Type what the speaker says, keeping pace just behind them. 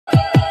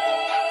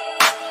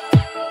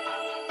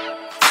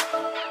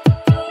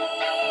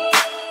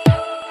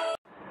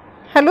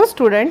Hello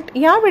student,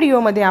 या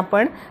व्हिडिओमध्ये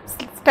आपण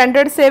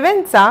standard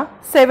 7चा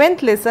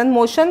 7th lesson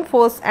motion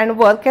force and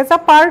work याचा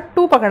पार्ट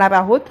 2 बघणार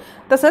आहोत।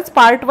 तसंच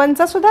पार्ट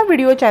 1चा सुद्धा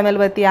व्हिडिओ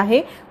चॅनलवरती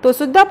आहे, तो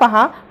सुद्धा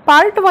पहा।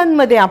 पार्ट 1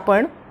 मध्ये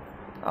आपण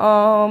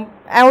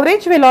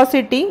ॲव्हरेज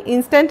व्हेलॉसिटी,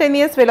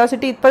 इन्स्टंटेनियस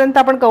व्हेलॉसिटी इथपर्यंत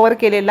आपण कव्हर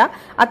केलेला।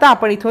 आता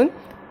आपण इथून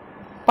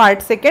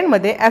पार्ट 2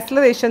 मध्ये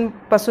ॲक्सेलरेशन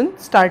पासून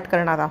स्टार्ट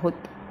करणार आहोत।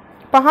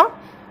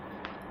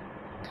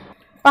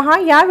 पहा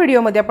या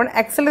व्हिडिओमध्ये आपण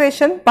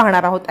ॲक्सेलरेशन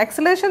पाहणार आहोत।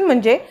 ॲक्सेलरेशन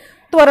म्हणजे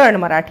त्वरण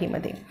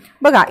मराठीमध्ये।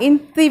 बघा, इन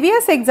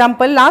प्रिवियस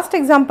एक्झाम्पल, लास्ट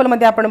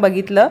एक्झाम्पलमध्ये आपण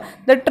बघितलं,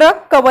 the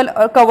truck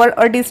covered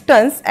a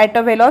distance at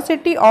a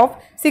velocity of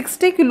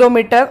 60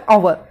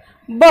 km/h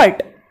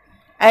but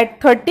at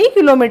 30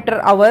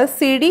 km/h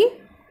CD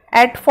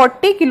at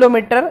 40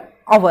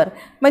 km/h।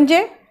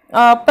 म्हणजे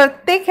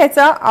प्रत्येक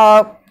ह्याचा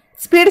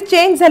स्पीड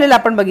चेंज झालेला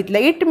आपण बघितलं।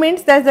 It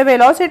means that the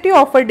velocity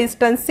of a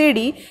distance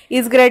CD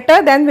is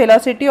greater than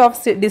velocity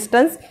of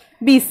distance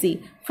BC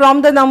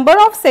from the number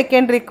of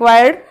second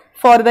required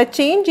for the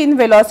change in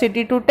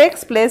velocity to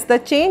takes place, the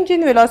change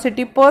in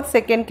velocity per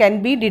second can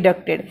be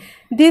deducted.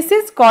 This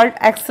is called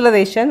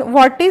acceleration.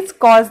 What is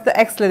caused the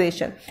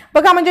acceleration?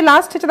 बघा, म्हणजे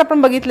last ह्याच्यात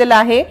आपण बघितलेलं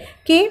आहे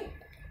की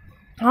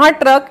हा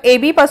truck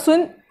AB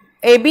पासून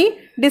AB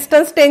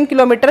distance 10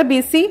 km,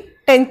 BC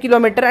 10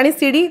 km आणि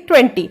CD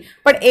 20,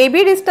 पण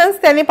AB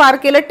डिस्टन्स त्याने पार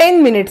केलं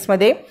 10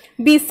 मिनिट्समध्ये,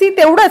 BC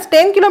तेवढंच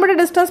 10 km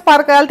डिस्टन्स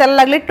पार करायला त्याला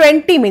लागले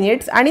 20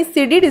 मिनिट्स आणि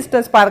CD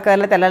डिस्टन्स पार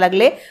करायला त्याला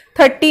लागले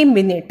 30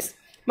 मिनिट्स।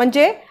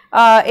 म्हणजे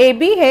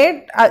AB हे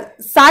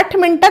 60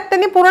 मिनिटात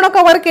त्यांनी पूर्ण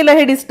कव्हर केलं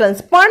हे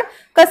डिस्टन्स। पण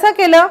कसं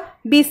केलं?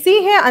 BC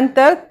हे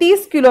अंतर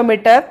 30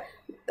 किलोमीटर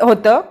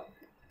होतं।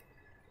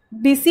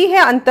 BC हे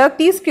अंतर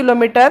 30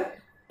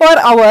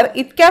 km/h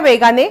इतक्या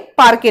वेगाने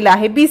पार केलं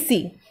आहे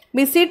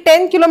BC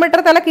 10 किलोमीटर,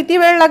 त्याला किती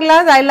वेळ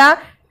लागला जायला?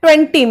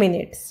 20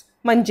 मिनिट्स।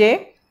 म्हणजे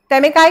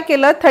त्याने काय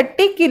केलं?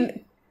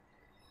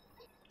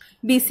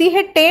 BC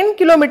हे 10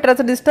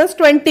 किलोमीटरचं डिस्टन्स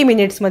 20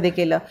 मिनिट्समध्ये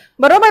केलं,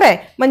 बरोबर आहे।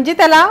 म्हणजे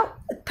त्याला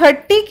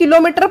 30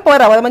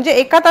 km/h म्हणजे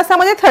एका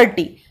तासामध्ये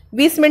 30,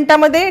 20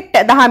 मिनिटामध्ये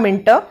 10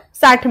 मिनिटं,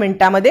 60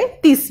 मिनिटामध्ये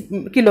 30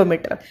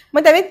 किलोमीटर।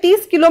 मग त्याने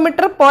 30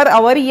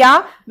 km/h या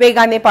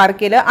वेगाने पार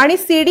केलं। आणि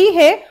CD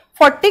हे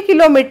 40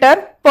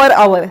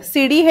 km/h,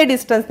 CD हे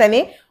डिस्टन्स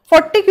त्याने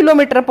 40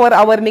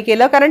 km/h ने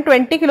केलं, कारण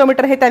 20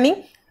 किलोमीटर हे त्यांनी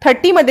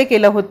 30 मध्ये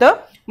केलं होतं,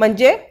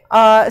 म्हणजे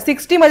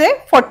 60 मध्ये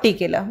 40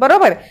 केलं,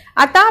 बरोबर।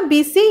 आता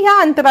BC या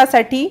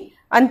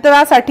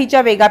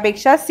अंतरासाठीच्या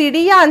वेगापेक्षा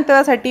CD या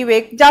अंतरासाठी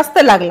वेग जास्त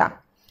लागला,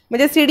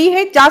 म्हणजे CD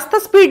हे जास्त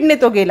स्पीडने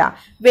तो गेला।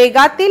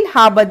 वेगातील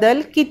हा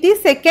बदल किती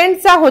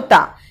सेकंडचा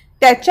होता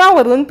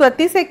त्याच्यावरून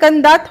प्रति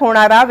सेकंदात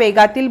होणारा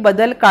वेगातील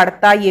बदल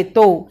काढता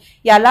येतो,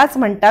 यालाच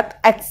म्हणतात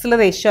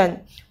ॲक्सेलरेशन।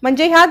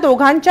 म्हणजे ह्या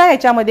दोघांच्या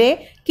ह्याच्यामध्ये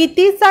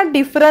कितीचा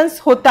डिफरन्स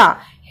होता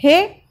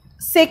हे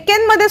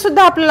सेकंडमध्ये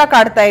सुद्धा आपल्याला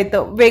काढता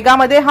येतं।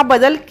 वेगामध्ये हा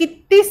बदल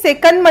किती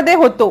सेकंडमध्ये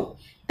होतो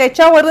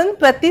त्याच्यावरून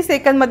प्रति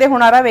सेकंदमध्ये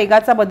होणारा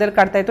वेगाचा बदल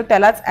काढता येतो,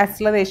 त्यालाच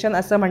ॲक्सेलरेशन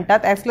असं म्हणतात।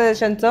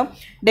 ॲक्सेलरेशनचं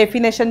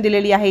डेफिनेशन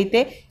दिलेली आहे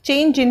इथे,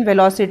 change in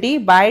velocity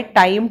by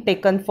time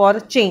taken for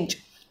change.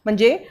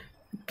 म्हणजे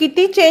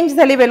किती चेंज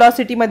झाली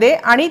व्हेलॉसिटीमध्ये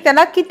आणि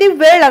त्याला किती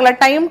वेळ लागला,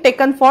 time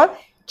taken for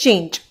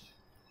change.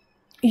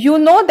 You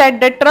know that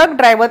the truck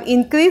driver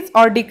increase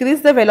or decrease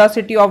the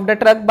velocity of the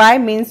truck by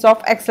means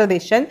of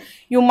acceleration.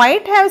 You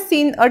might have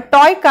seen a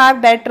toy car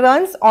that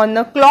runs on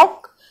a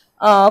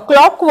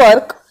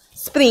clockwork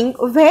spring.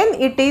 When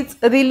it is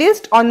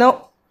released on a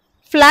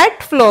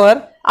flat floor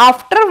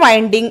after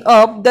winding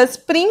up the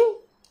spring,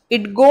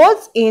 it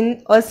goes in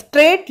a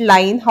straight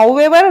line.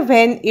 However,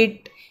 when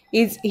it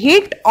is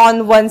hit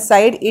on one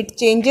side, it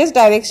changes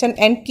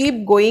direction and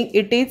keep going.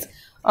 It is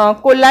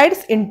collides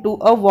into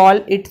a wall,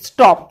 it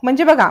stop.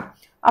 म्हणजे बघा,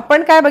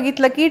 आपण काय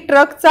बघितलं की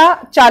ट्रकचा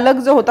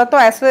चालक जो होता तो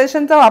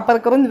ॲक्सेलरेशनचा वापर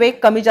करून वेग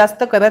कमी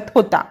जास्त करत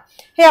होता,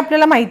 हे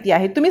आपल्याला माहिती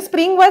आहे। तुम्ही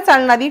स्प्रिंगवर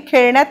चालणारी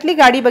खेळण्यातली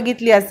गाडी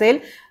बघितली असेल,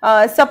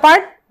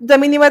 सपाट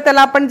जमिनीवर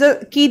त्याला आपण जर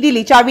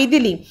चावी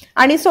दिली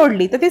आणि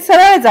सोडली तर ती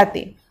सरळ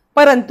जाते,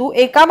 परंतु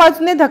एका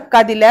बाजूने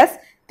धक्का दिल्यास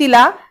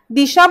तिला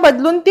दिशा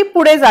बदलून ती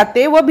पुढे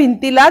जाते व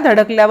भिंतीला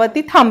धडकल्यावर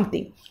ती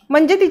थांबते,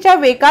 म्हणजे तिच्या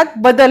वेगात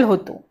बदल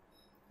होतो।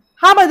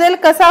 हा बदल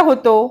कसा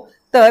होतो?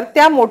 तर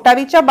त्या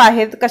मोटारीच्या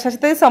बाहेर कशाचा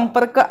तरी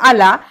संपर्क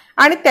आला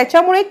आणि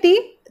त्याच्यामुळे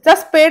तिचा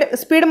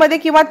स्पीडमध्ये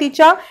किंवा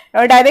तिच्या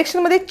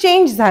डायरेक्शनमध्ये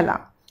चेंज झाला।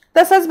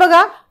 तसंच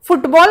बघा,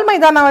 फुटबॉल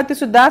मैदानावरती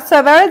सुद्धा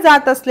सरळ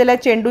जात असलेल्या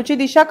चेंडूची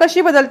दिशा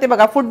कशी बदलते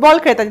बघा। फुटबॉल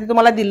खेळताना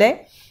तुम्हाला दिलंय,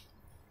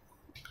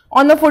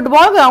 on a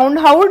football ground,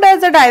 how does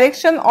the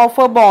direction of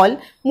a ball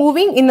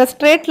moving in a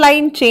straight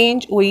line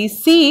change? We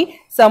see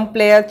some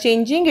player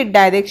changing its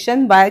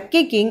direction by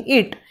kicking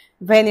it.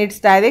 When its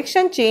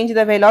direction change,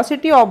 the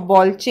velocity of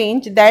ball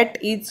change. That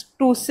is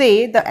to say,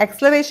 the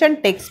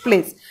acceleration takes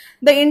place.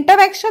 The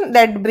interaction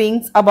that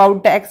brings about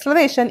the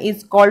acceleration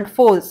is called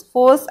force.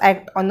 Force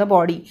act on the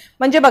body.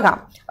 म्हणजे बघा,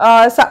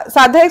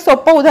 साधं एक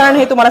सोपं उदाहरण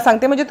हे तुम्हाला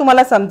सांगते, म्हणजे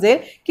तुम्हाला समजेल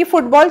की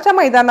फुटबॉलच्या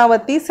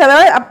मैदानावरती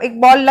सरळ एक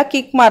बॉलला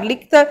किक मारली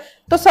तर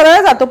तो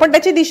सरळ जातो, पण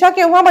त्याची दिशा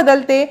केव्हा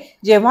बदलते?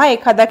 जेव्हा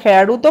एखादा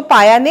खेळाडू तो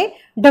पायाने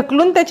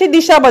ढकलून त्याची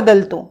दिशा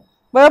बदलतो,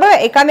 बरोबर,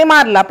 एकाने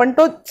मारला पण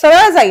तो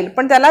सरळ जाईल,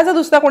 पण त्याला जर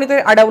दुसरा कोणीतरी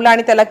अडवला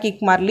आणि त्याला किक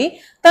मारली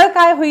तर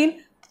काय होईल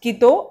की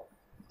तो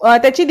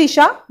त्याची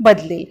दिशा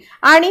बदलेल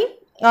आणि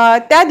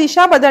त्या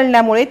दिशा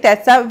बदलण्यामुळे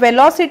त्याचा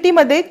वेलॉसिटी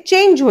मध्ये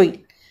चेंज होईल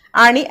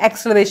आणि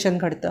ॲक्सलरेशन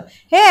घडतं.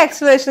 हे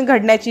ॲक्सलरेशन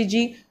घडण्याची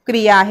जी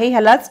क्रिया आहे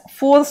ह्यालाच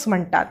फोर्स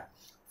म्हणतात.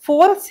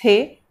 फोर्स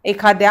हे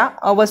एखाद्या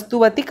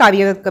वस्तूवरती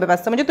कार्यरत करत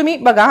असतं. म्हणजे तुम्ही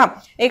बघा,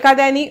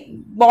 एखाद्याने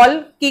बॉल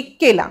किक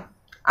केला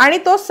आणि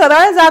तो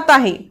सरळ जात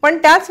आहे, पण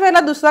त्याच वेळेला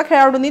दुसऱ्या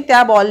खेळाडूंनी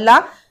त्या बॉलला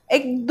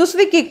एक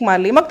दुसरी किक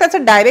मारली, मग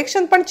त्याचं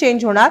डायरेक्शन पण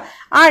चेंज होणार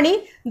आणि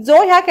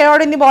जो ह्या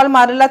खेळाडूंनी बॉल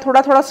मारलेला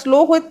थोडा थोडा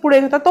स्लो होत पुढे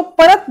होता तो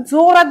परत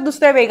जोरात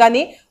दुसऱ्या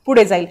वेगाने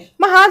पुढे जाईल.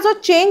 मग हा जो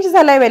चेंज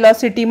झालाय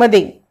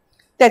वेलॉसिटीमध्ये,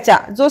 त्याचा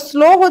जो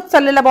स्लो होत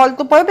चाललेला बॉल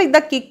तो परत एकदा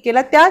किक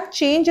केला, त्या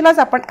चेंजलाच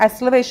आपण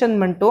ॲक्सलरेशन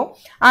म्हणतो.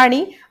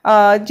 आणि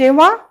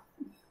जेव्हा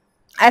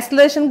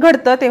ॲक्सलरेशन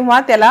घडतं तेव्हा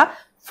त्याला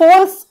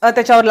फोर्स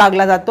त्याच्यावर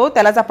लागला जातो,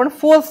 त्यालाच आपण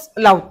फोर्स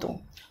लावतो.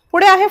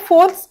 पुढे आहे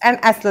फोर्स अँड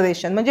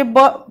ॲक्सलरेशन, म्हणजे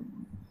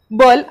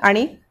बल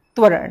आणि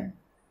त्वरण.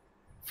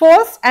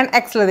 Force and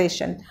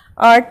acceleration.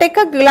 Take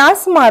a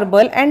glass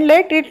marble and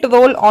let it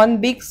roll on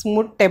big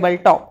smooth table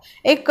top.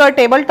 एक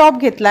टेबल टॉप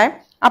घेतलाय,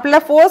 आपल्याला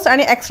फोर्स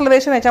आणि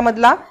ॲक्सलरेशन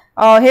याच्यामधला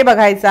हे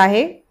बघायचं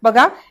आहे.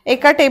 बघा,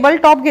 एका टेबल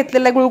टॉप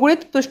घेतलेल्या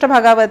गुळगुळीत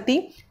पृष्ठभागावरती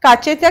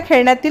काचेच्या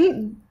खेळण्यातील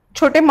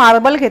छोटे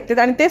मार्बल घेतलेत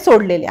आणि ते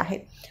सोडलेले आहेत.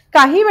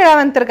 काही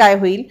वेळानंतर काय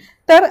होईल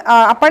तर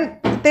आपण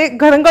ते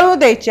घरंगळू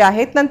द्यायचे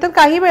आहेत. नंतर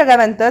काही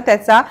वेळानंतर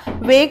त्याचा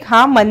वेग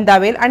हा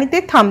मंदावेल आणि ते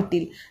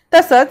थांबतील.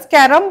 तसंच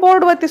कॅरम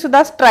बोर्डवरती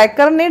सुद्धा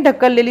स्ट्रायकरने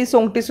ढकललेली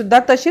सोंगटी सुद्धा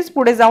तशीच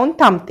पुढे जाऊन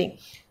थांबते.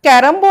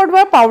 कॅरम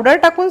बोर्डवर पावडर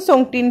टाकून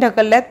सोंगटीने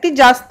ढकलल्यात ती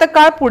जास्त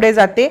काळ पुढे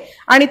जाते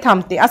आणि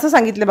थांबते असं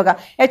सांगितलं. बघा,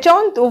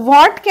 याच्यावरून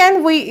what can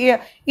we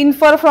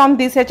infer from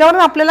दिस,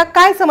 याच्यावरून आपल्याला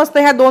काय समजतं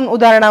ह्या दोन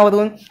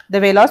उदाहरणावरून. The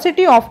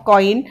velocity of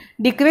coin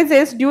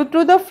decreases due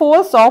to the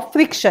force of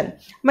friction.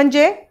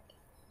 म्हणजे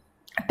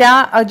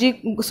त्या जी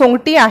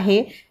सोंगटी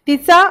आहे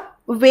तिचा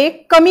वेग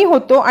कमी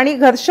होतो आणि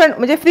घर्षण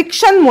म्हणजे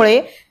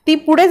फ्रिक्शनमुळे ती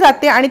पुढे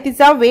जाते आणि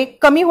तिचा वेग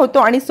कमी होतो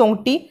आणि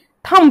सोंगटी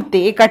थांबते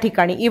एका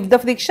ठिकाणी. If the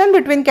friction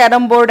between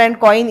carrom board and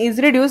coin is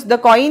reduce the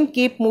coin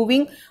keep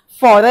moving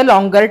for a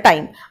longer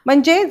time.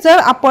 म्हणजे जर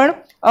आपण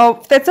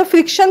त्याचं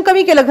फ्रिक्शन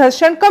कमी केलं,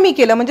 घर्षण कमी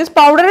केलं, म्हणजेच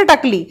पावडर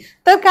टाकली,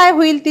 तर काय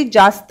होईल, ती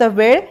जास्त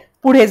वेळ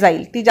पुढे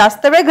जाईल, ती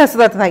जास्त वेळ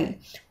घसरत राहील.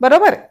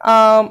 बरोबर,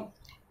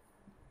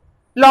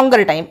 longer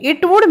time.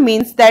 It would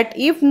means that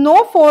if no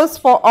force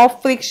of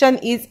friction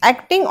is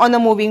acting on a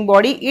moving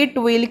body, it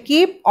will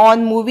keep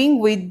on moving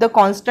with the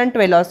constant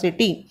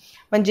velocity.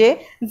 म्हणजे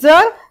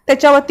जर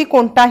त्याच्यावरती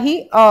कोणताही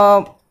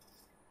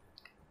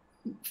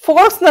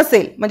फोर्स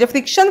नसेल, म्हणजे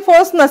फ्रिक्शन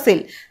फोर्स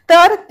नसेल,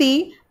 तर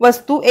ती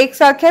वस्तू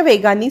एकसारख्या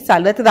वेगाने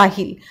चालत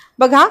राहील.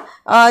 बघा,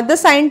 the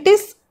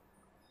scientist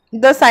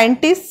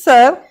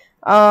sir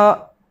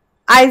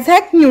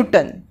Isaac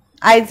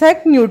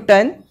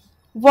Newton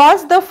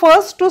was the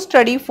first to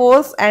study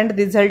force and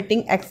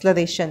resulting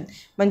acceleration.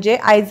 म्हणजे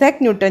आयझॅक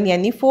न्यूटन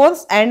यांनी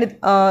फोर्स अँड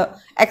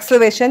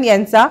ॲक्सलरेशन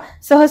यांचा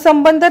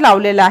सहसंबंध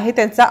लावलेला आहे,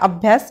 त्यांचा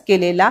अभ्यास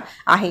केलेला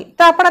आहे.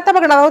 तर आपण आता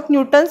बघणार आहोत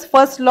Newton's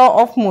first law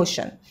of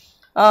motion.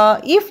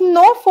 If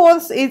no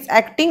force is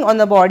acting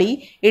on a body,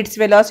 its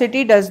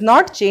velocity does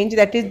not change,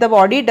 that is the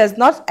body does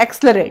not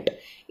accelerate.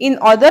 In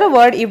other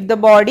words, if the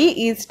body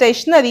is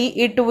stationary,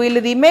 it will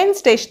remain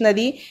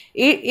stationary.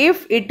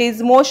 If it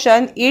is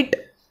motion, it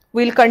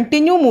will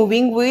continue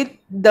moving with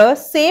the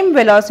same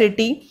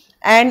velocity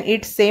and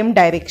its same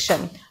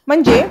direction.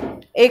 म्हणजे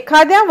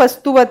एखाद्या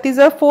वस्तूवरती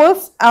जर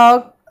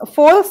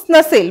force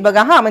नसेल,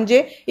 बघा हा,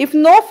 म्हणजे if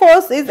no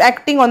force is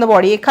acting on a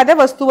body, एखाद्या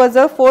वस्तूवर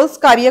जर फोर्स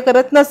कार्य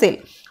करत नसेल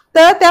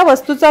तर त्या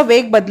वस्तूचा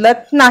वेग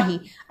बदलत नाही,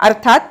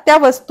 अर्थात त्या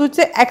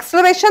वस्तूचे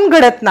ॲक्सलरेशन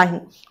घडत नाही.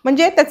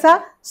 म्हणजे त्याचा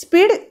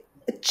स्पीड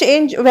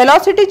चेंज,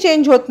 वेलॉसिटी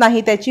चेंज होत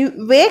नाही, त्याची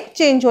वेग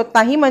चेंज होत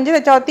नाही, म्हणजे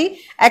त्याच्यावरती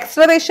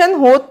ॲक्सलरेशन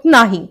होत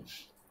नाही.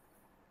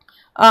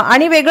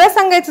 आणि वेगळं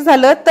सांगायचं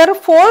झालं तर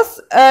फोर्स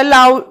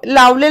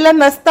लावलेला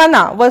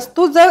नसताना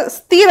वस्तू जर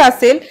स्थिर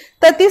असेल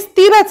तर ती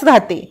स्थिरच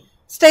राहते,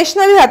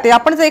 स्टेशनरी राहते.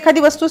 आपण जर एखादी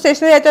वस्तू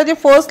स्टेशनरी याच्यावरती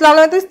फोर्स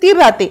लावला तर स्थिर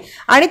राहते,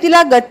 आणि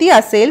तिला गती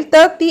असेल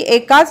तर ती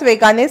एकाच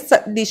वेगाने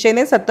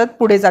दिशेने सतत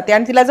पुढे जाते.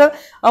 आणि तिला जर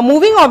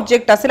मुव्हिंग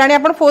ऑब्जेक्ट असेल आणि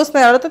आपण फोर्स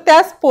नाही लावला तर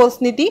त्याच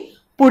फोर्सनी ती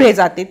पुढे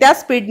जाते, त्या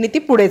स्पीडने ती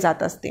पुढे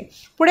जात असते.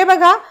 पुढे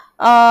बघा,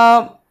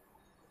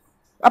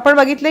 आपण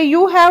बघितले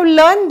you have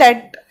learn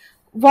that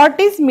what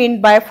is meant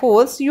by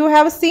force. You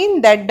have seen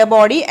that the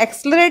body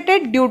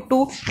accelerated due to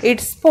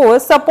its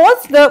force.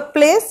 Suppose the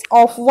place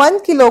of 1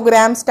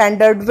 kilogram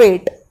standard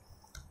weight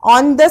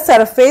on the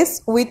surface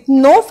with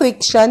no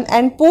friction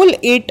and pull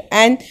it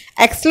an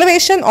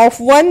acceleration of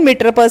 1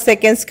 meter per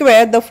second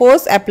square. The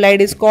force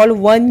applied is called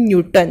 1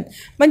 Newton.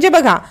 म्हणजे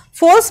बघा,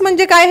 force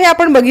म्हणजे काय हे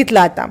आपण बघितलं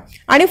आता,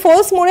 आणि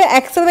फोर्समुळे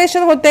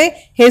acceleration होते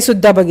हे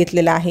सुद्धा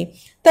बघितलेलं आहे.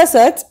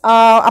 तसंच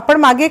आपण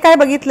मागे काय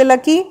बघितलेलं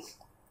की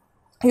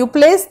you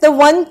place the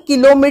 1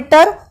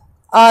 kilometre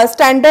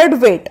standard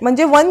weight,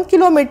 म्हणजे 1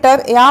 किलोमीटर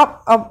या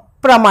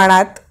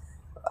प्रमाणात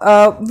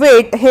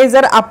वेट हे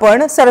जर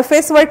आपण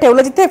सरफेसवर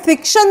ठेवलं, जिथे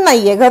फ्रिक्शन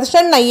नाहीये,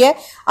 घर्षण नाहीये,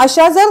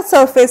 अशा जर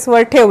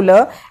सरफेसवर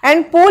ठेवलं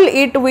and pull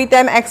it with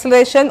an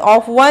acceleration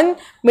of 1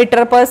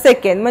 metre per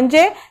second,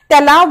 म्हणजे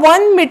त्याला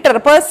 1 मीटर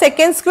पर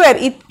सेकंड स्क्वेअर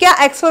इतक्या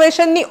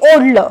ॲक्सलरेशननी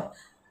ओढलं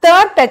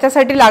तर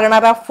त्याच्यासाठी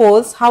लागणारा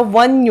फोर्स हा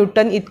 1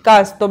 न्यूटन इतका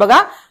असतो.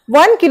 बघा,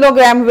 1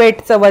 किलोग्रॅम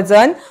वेटचं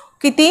वजन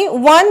किती,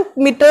 1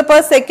 मीटर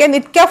पर सेकंड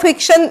इतक्या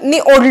फ्रिक्शननी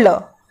ओढलं,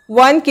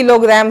 1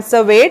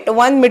 किलोग्रॅमचं वेट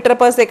 1 मीटर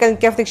पर सेकंड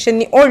इतक्या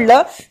फ्रिक्शननी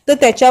ओढलं तर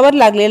त्याच्यावर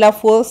लागलेला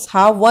फोर्स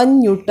हा 1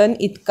 न्यूटन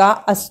इतका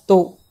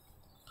असतो.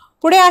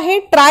 पुढे आहे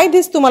ट्राय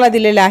धिस, तुम्हाला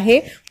दिलेलं आहे.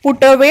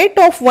 Put a weight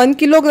of 1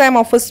 kilogram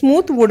of a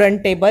smooth wooden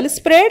table,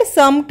 spread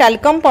some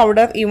talcum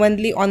powder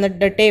evenly on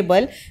the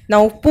table,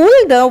 now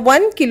pull the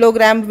 1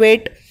 kilogram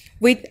weight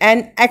with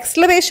an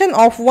acceleration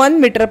of 1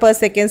 meter per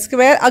second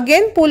square,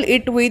 again pull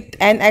it with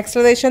an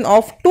acceleration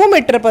of 2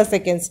 meter per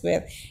second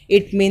square.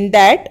 It means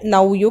that now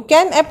you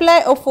can apply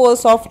a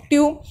force of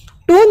 2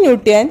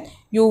 Newton.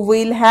 You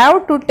will have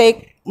to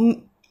take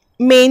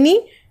many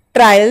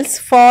trials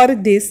for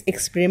this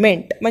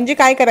experiment. म्हणजे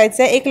काय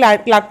करायचं आहे, एक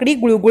लाकडी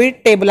गुळगुळीत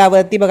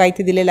टेबलावरती बघा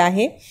इथे दिलेलं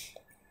आहे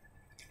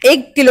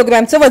 1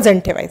 किलोग्रॅमचं वजन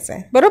ठेवायचं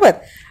आहे, बरोबर.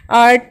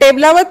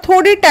 टेबलावर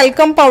थोडी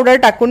टॅल्कम पावडर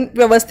टाकून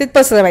व्यवस्थित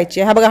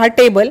पसरवायची. हा बघा, हा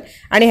टेबल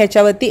आणि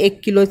ह्याच्यावरती 1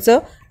 किलोचं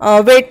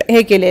वेट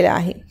हे केलेलं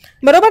आहे,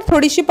 बरोबर.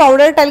 थोडीशी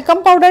पावडर, टॅल्कम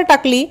पावडर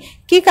टाकली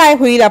की काय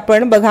होईल,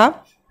 आपण बघा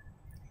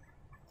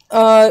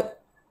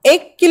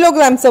 1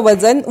 किलोग्रॅमचं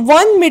वजन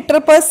 1 मीटर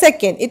पर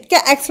सेकंड इतक्या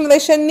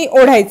ॲक्सलरेशननी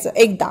ओढायचं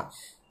एकदा.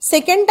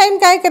 सेकंड टाइम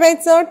काय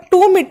करायचं,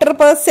 2 मीटर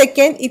पर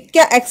सेकंड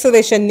इतक्या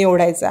ॲक्सलरेशननी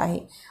ओढायचं आहे.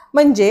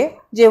 म्हणजे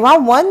जेव्हा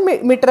 1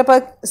 मीटर पर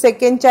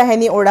सेकंडच्या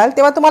ह्यानी ओढाल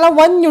तेव्हा तुम्हाला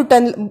 1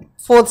 न्यूटन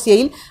फोर्स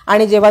येईल,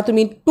 आणि जेव्हा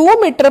तुम्ही 2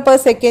 मीटर पर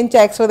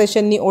सेकंडच्या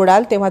ॲक्सलरेशननी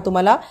ओढाल तेव्हा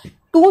तुम्हाला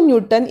 2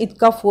 न्यूटन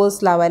इतका फोर्स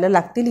लावायला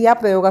लागतील. या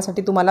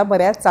प्रयोगासाठी तुम्हाला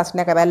बऱ्याच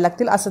चाचण्या करायला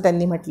लागतील असं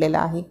त्यांनी म्हटलेलं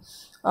आहे.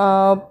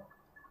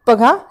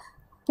 बघा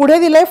पुढे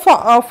दिलंय,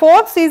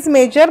 force is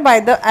measure by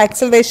the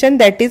acceleration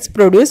that is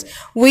produce.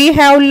 We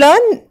have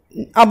learn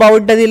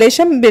about the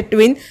relation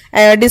between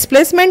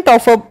displacement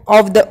of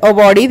a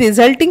body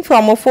resulting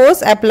from a force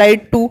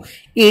applied to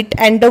it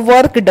and the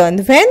work done.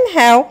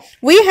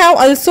 We have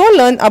also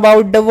learned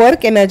about the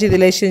work energy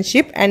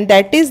relationship, and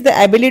that is the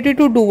ability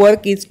to do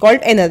work is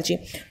called energy.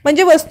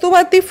 म्हणजे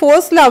वस्तूवरती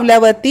force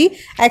लावल्यावरती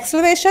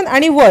acceleration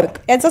आणि work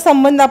याचा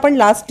संबंध आपण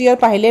last year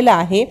पाहिलेला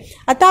आहे.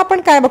 आता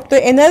आपण काय बघतोय,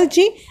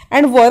 energy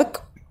and work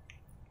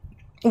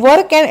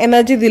and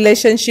energy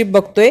relationship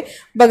बघतोय.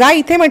 बघा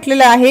इथे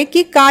म्हटलेलं आहे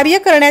की कार्य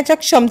करण्याच्या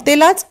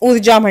क्षमतेलाच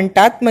ऊर्जा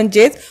म्हणतात,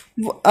 म्हणजेच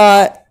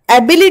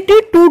ability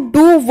to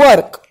do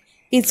work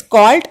is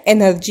called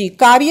energy.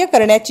 कार्य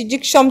करण्याची जी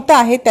क्षमता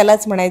आहे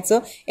त्यालाच म्हणायचं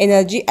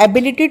energy.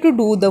 Ability to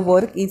do the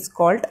work is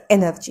called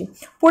energy.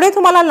 पुढे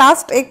तुम्हाला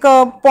लास्ट एक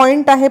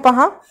पॉइंट आहे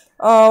पहा,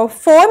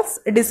 फोर्स,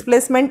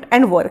 डिस्प्लेसमेंट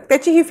अँड वर्क.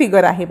 त्याची ही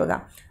फिगर आहे बघा,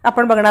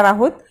 आपण बघणार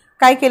आहोत.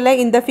 काय केलंय,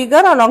 in the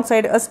figure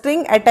alongside a string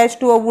attached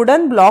to a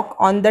wooden block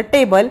on the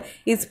table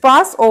is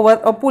passed over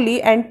a pulley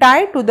and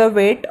tied to the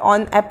weight.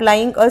 On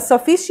applying a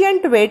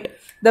sufficient weight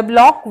the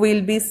block will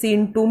be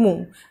seen to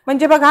move.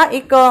 म्हणजे बघा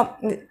एक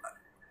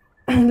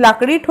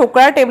लाकडी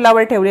ठोकळा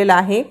टेबलावर ठेवलेला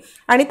आहे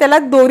आणि त्याला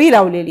दोरी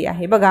लावलेली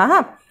आहे बघा. हा,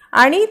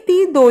 आणि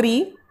ती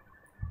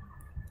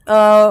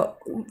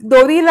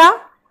दोरीला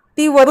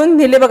ती वरून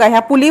नेले बघा,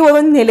 ह्या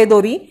पुलीवरून नेले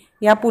दोरी,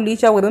 या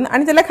पुलीच्या वरून,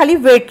 आणि त्याला खाली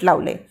वेट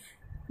लावले.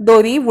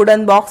 दोरी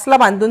वुडन बॉक्सला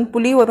बांधून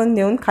पुलीवरून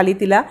नेऊन खाली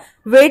तिला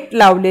वेट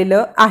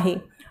लावलेलं आहे.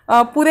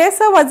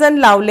 पुरेसं वजन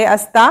लावले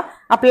असता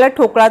आपल्याला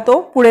ठोकळा तो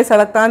पुढे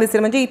सरकताना दिसेल.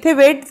 म्हणजे इथे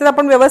वेट जर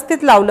आपण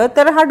व्यवस्थित लावलं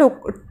तर हा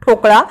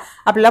ठोकळा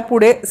आपल्याला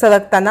पुढे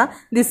सरकताना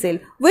दिसेल.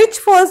 Which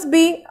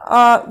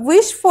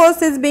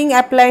force is being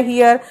applied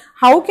here,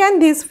 how can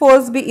this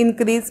force B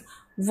increase,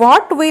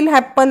 what will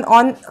happen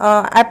on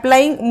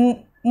applying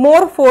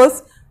more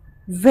force,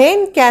 when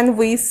can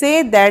we say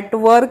that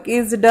work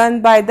is done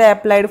by the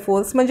applied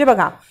force. म्हणजे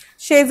बघा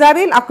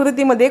शेजारील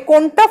आकृतीमध्ये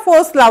कोणता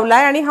force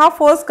लावलाय आणि हा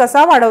force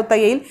कसा वाढवता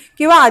येईल,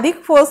 किंवा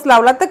अधिक फोर्स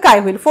लावला तर काय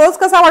होईल. फोर्स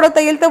कसा वाढवता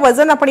येईल, तर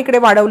वजन आपण इकडे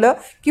वाढवलं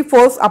की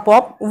फोर्स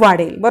आपोआप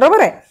वाढेल,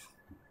 बरोबर आहे.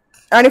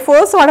 आणि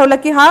फोर्स वाढवला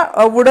की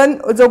हा वुडन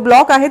जो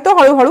ब्लॉक आहे तो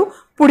हळूहळू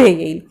पुढे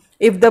येईल.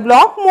 If the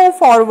block move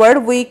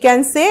forward we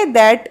can say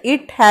that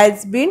it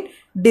has bin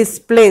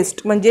displaced.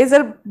 म्हणजे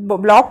जर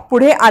ब्लॉक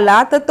पुढे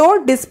आला तर तो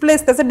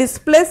डिस्प्लेस, त्याचं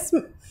डिस्प्लेस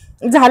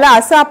झाला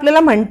असं आपल्याला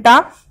म्हणता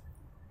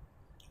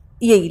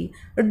येईल.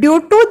 Due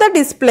to the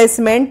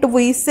displacement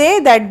we say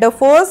that the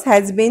force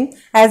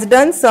has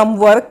done some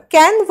work.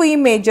 Can we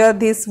measure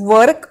this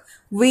work,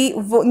 we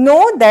know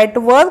that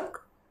work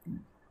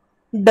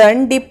done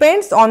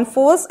depends on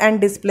force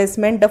and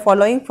displacement. The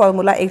following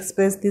formula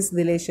express this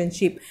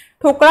relationship.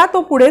 ठोकळा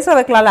तो पुढे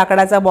सरकला,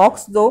 लाकडाचा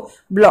box जो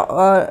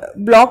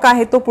block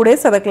आहे तो पुढे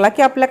सरकला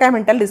की आपल्याला काय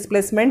म्हणतात,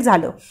 डिस्प्लेसमेंट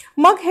झालं.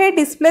 मग हे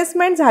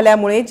डिस्प्लेसमेंट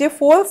झाल्यामुळे जे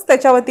फोर्स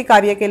त्याच्यावरती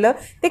कार्य केलं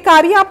ते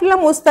कार्य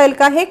आपल्याला मोजता येईल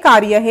का. हे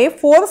कार्य हे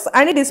फोर्स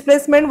आणि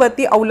डिस्प्लेसमेंट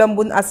वरती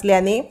अवलंबून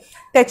असल्याने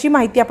त्याची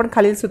माहिती आपण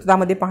खालील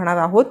सूत्रामध्ये पाहणार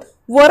आहोत.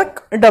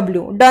 Work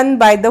W done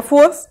by the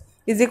force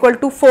is equal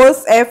to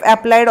force F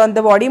applied on the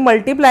body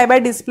multiply by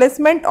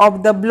displacement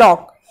of the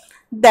block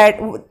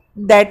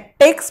that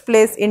takes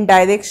place in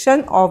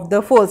direction of the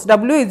force.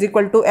 W is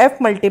equal to F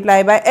multiply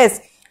by S.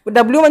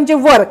 W म्हणजे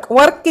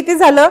work किती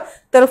झालं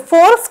तर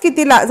force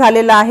किती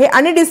झालेला आहे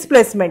आणि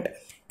displacement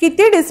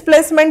किती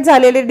displacement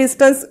झालेले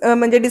डिस्टन्स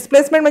म्हणजे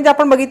डिस्प्लेसमेंट म्हणजे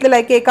आपण बघितलेलं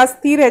आहे की एका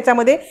स्थिर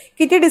ह्याच्यामध्ये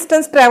किती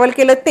डिस्टन्स ट्रॅव्हल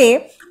केलं ते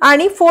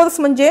आणि फोर्स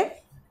म्हणजे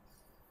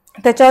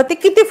त्याच्यावरती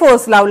किती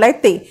फोर्स लावलाय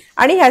ते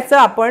आणि ह्याचं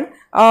आपण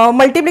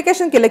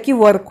मल्टिप्लिकेशन केलं की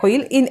वर्क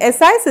होईल. In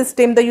SI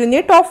system the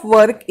unit of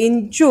work in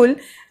joule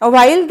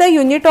while the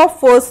unit of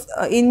force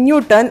in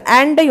Newton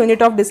and the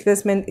unit of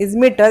displacement is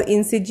meter.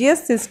 In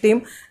CGS system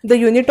the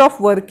unit of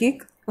work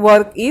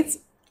is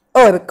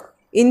erg.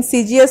 In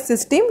CGS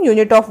system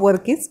unit of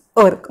work is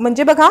erg.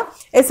 म्हणजे बघा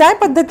SI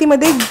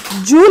पद्धतीमध्ये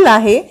joule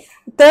आहे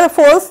तर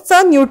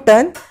फोर्सचं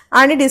Newton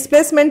आणि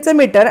डिस्प्लेसमेंटचं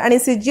metre आणि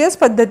CGS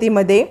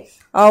पद्धतीमध्ये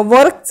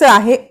वर्कचं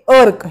आहे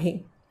अर्क हे.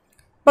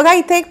 बघा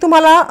इथे एक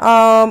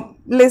तुम्हाला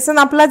लेसन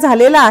आपला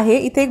झालेला आहे.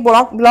 इथे एक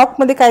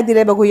ब्लॉकमध्ये काय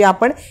दिले बघूया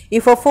आपण.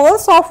 If a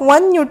force of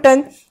 1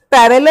 Newton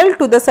parallel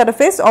to the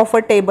surface of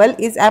a table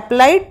is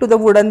applied to the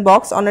wooden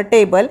box on a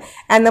table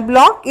and the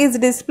block is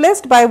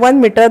displaced by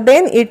 1 meter,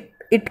 then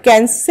it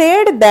can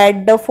said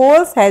that the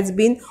force has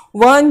been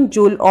 1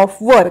 joule of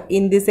work.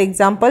 In this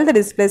example the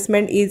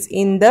displacement is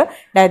in the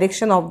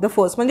direction of the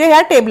force. म्हणजे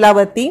ह्या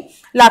टेबलावरती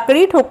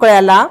लाकडी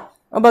ठोकळ्याला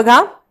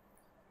बघा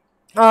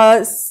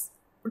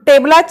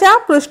टेबलाच्या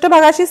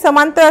पृष्ठभागाशी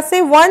समांतर असे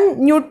 1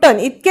 Newton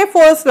इतके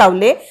force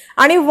लावले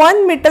आणि 1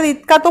 मीटर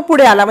इतका तो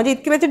पुढे आला म्हणजे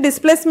इतकी त्याची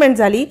डिस्प्लेसमेंट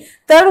झाली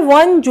तर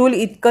 1 जूल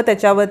इतकं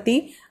त्याच्यावरती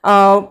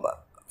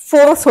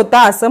फोर्स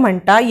होता असं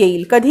म्हणता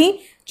येईल. कधी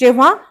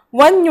जेव्हा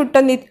 1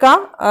 न्यूटन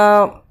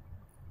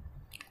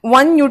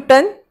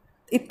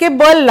इतके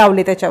बल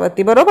लावले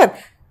त्याच्यावरती बरोबर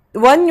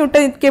 1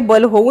 न्यूटन इतके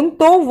बल होऊन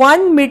तो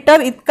 1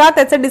 मीटर इतका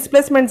त्याचं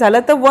डिस्प्लेसमेंट झालं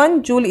तर 1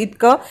 जूल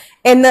इतकं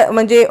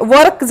म्हणजे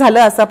वर्क झालं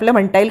असं आपल्याला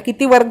म्हणता येईल.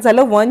 किती वर्क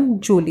झालं 1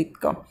 जूल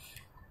इतकं.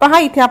 पहा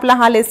इथे आपला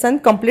हा लेसन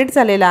कंप्लीट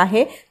झालेला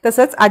आहे.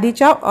 तसंच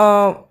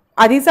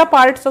आधीचा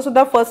पार्टचा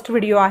सुद्धा फर्स्ट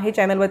व्हिडिओ आहे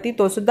चॅनलवरती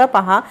तो सुद्धा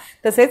पहा.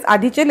 तसेच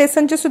आधीचे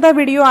लेसनचे सुद्धा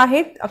व्हिडिओ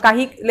आहेत.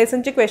 काही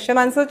लेसनचे क्वेश्चन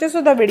आन्सरचे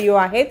सुद्धा व्हिडिओ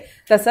आहेत.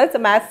 तसंच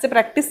मॅथ्सचे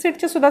प्रॅक्टिस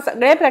सेटचे सुद्धा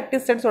सगळे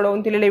प्रॅक्टिस सेट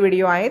सोडवून दिलेले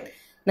व्हिडिओ आहेत.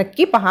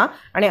 नक्की पहा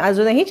आणि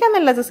अजूनही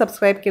चॅनलला जर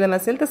सबस्क्राईब केलं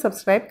नसेल तर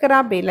सबस्क्राईब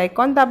करा बेल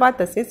आयकॉन दाबा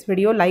तसेच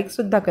व्हिडिओ लाईक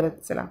सुद्धा करत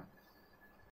चला.